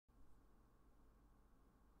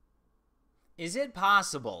Is it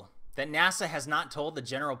possible that NASA has not told the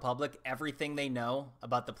general public everything they know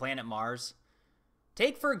about the planet Mars?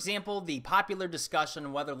 Take, for example, the popular discussion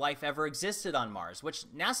on whether life ever existed on Mars, which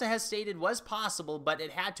NASA has stated was possible, but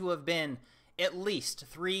it had to have been at least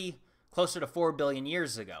 3, closer to 4 billion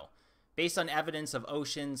years ago, based on evidence of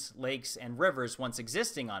oceans, lakes, and rivers once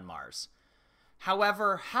existing on Mars.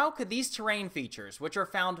 However, how could these terrain features, which are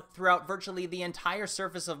found throughout virtually the entire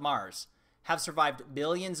surface of Mars, have survived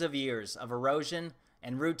billions of years of erosion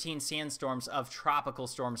and routine sandstorms of tropical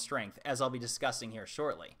storm strength, as I'll be discussing here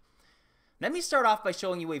shortly? Let me start off by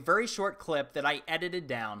showing you a very short clip that I edited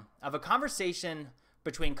down of a conversation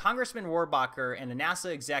between Congressman Rohrabacher and a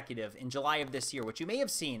NASA executive in July of this year, which you may have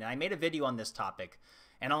seen. I made a video on this topic,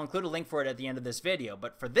 and I'll include a link for it at the end of this video.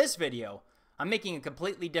 But for this video, I'm making a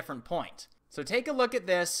completely different point. So take a look at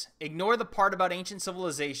this, ignore the part about ancient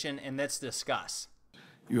civilization, and let's discuss.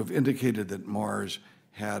 You have indicated that Mars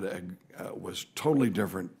was totally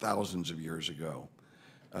different thousands of years ago.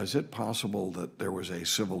 Is it possible that there was a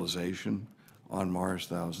civilization on Mars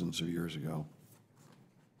thousands of years ago?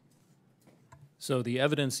 So the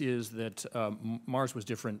evidence is that Mars was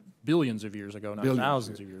different billions of years ago, not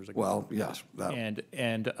thousands of years ago. Well, yes. There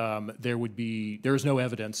is no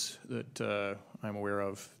evidence that I'm aware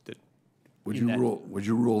of that. Would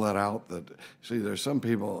you rule that out? That, see, there's some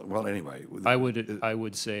people. Well, anyway. I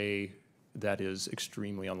would say that is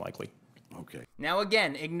extremely unlikely. Okay. Now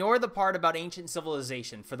again, ignore the part about ancient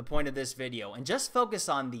civilization for the point of this video and just focus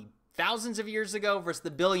on the thousands of years ago versus the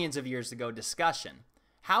billions of years ago discussion.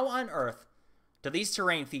 How on earth do these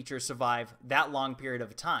terrain features survive that long period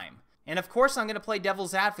of time? And of course, I'm going to play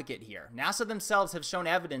devil's advocate here. NASA themselves have shown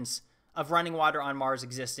evidence of running water on Mars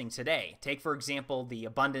existing today. Take, for example, the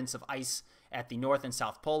abundance of ice at the north and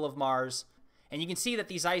south pole of Mars. And you can see that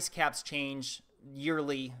these ice caps change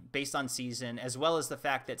yearly based on season, as well as the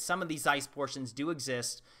fact that some of these ice portions do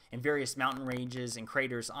exist in various mountain ranges and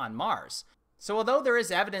craters on Mars. So although there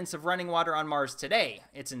is evidence of running water on Mars today,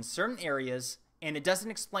 it's in certain areas, and it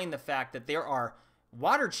doesn't explain the fact that there are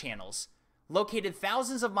water channels located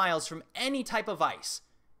thousands of miles from any type of ice,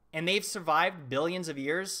 and they've survived billions of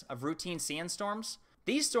years of routine sandstorms.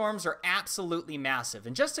 These storms are absolutely massive,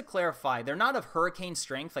 and just to clarify, they're not of hurricane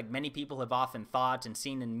strength like many people have often thought and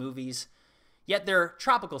seen in movies. Yet they're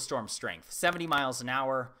tropical storm strength, 70 miles an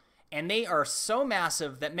hour, and they are so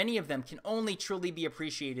massive that many of them can only truly be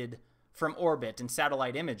appreciated from orbit and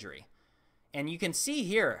satellite imagery. And you can see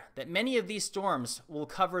here that many of these storms will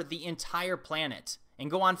cover the entire planet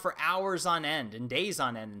and go on for hours on end and days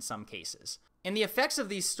on end in some cases. And the effects of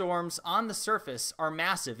these storms on the surface are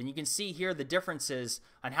massive, and you can see here the differences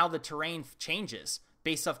on how the terrain changes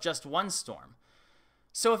based off just one storm.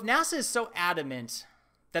 So if NASA is so adamant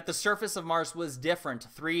that the surface of Mars was different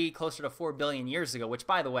 3, closer to 4 billion years ago, which,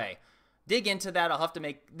 by the way, dig into that. I'll have to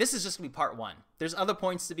make, this is just going to be part 1. There's other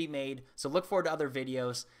points to be made, so look forward to other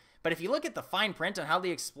videos. But if you look at the fine print on how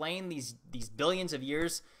they explain these billions of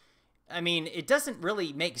years, I mean, it doesn't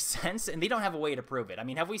really make sense, and they don't have a way to prove it. I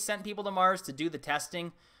mean, have we sent people to Mars to do the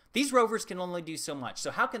testing? These rovers can only do so much. So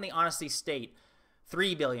how can they honestly state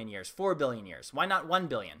 3 billion years, 4 billion years? Why not 1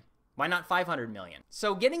 billion? Why not 500 million?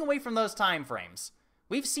 So getting away from those time frames,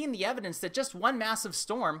 we've seen the evidence that just one massive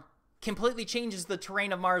storm completely changes the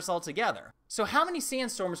terrain of Mars altogether. So how many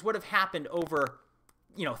sandstorms would have happened over,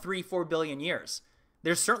 3, 4 billion years?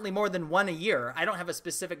 There's certainly more than one a year. I don't have a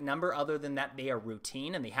specific number other than that they are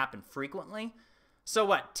routine and they happen frequently. So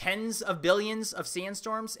what, tens of billions of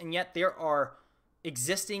sandstorms, and yet there are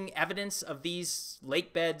existing evidence of these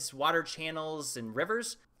lake beds, water channels, and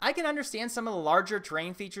rivers? I can understand some of the larger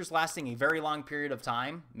terrain features lasting a very long period of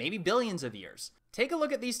time, maybe billions of years. Take a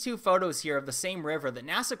look at these two photos here of the same river that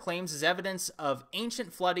NASA claims is evidence of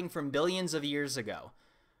ancient flooding from billions of years ago.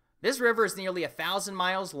 This river is nearly 1,000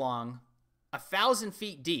 miles long, 1,000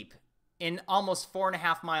 feet deep, and almost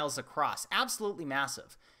 4.5 miles across. Absolutely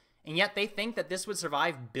massive. And yet they think that this would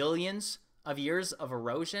survive billions of years of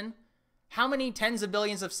erosion. How many tens of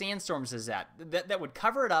billions of sandstorms is that? That would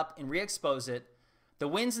cover it up and re-expose it. The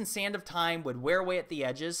winds and sand of time would wear away at the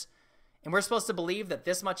edges. And we're supposed to believe that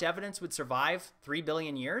this much evidence would survive 3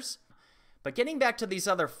 billion years? But getting back to these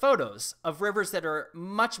other photos of rivers that are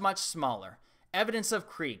much, much smaller, evidence of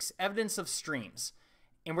creeks, evidence of streams,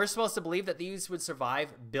 and we're supposed to believe that these would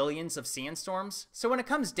survive billions of sandstorms? So when it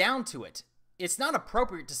comes down to it, it's not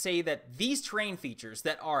appropriate to say that these terrain features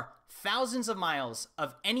that are thousands of miles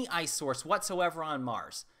of any ice source whatsoever on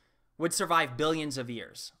Mars would survive billions of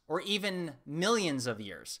years, or even millions of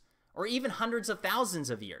years, or even hundreds of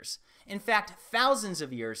thousands of years. In fact, thousands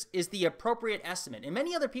of years is the appropriate estimate. And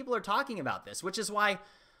many other people are talking about this, which is why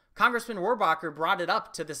Congressman Rohrabacher brought it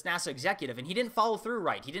up to this NASA executive, and he didn't follow through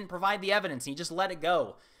right. He didn't provide the evidence. He just let it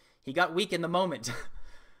go. He got weak in the moment.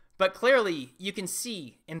 But clearly, you can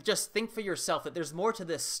see and just think for yourself that there's more to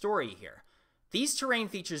this story here. These terrain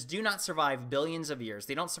features do not survive billions of years.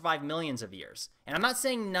 They don't survive millions of years. And I'm not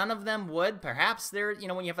saying none of them would. Perhaps they're,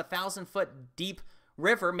 when you have a 1,000-foot deep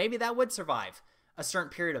river, maybe that would survive a certain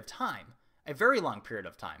period of time, a very long period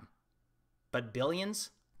of time. But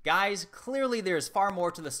billions? Guys, clearly there's far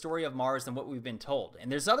more to the story of Mars than what we've been told.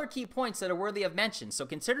 And there's other key points that are worthy of mention. So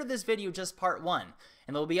consider this video just part 1.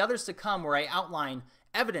 And there will be others to come where I outline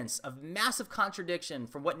evidence of massive contradiction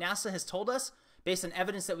from what NASA has told us based on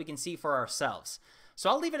evidence that we can see for ourselves. So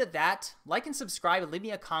I'll leave it at that. Like and subscribe and leave me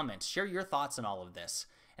a comment. Share your thoughts on all of this.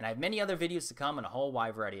 And I have many other videos to come on a whole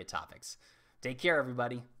wide variety of topics. Take care,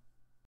 everybody.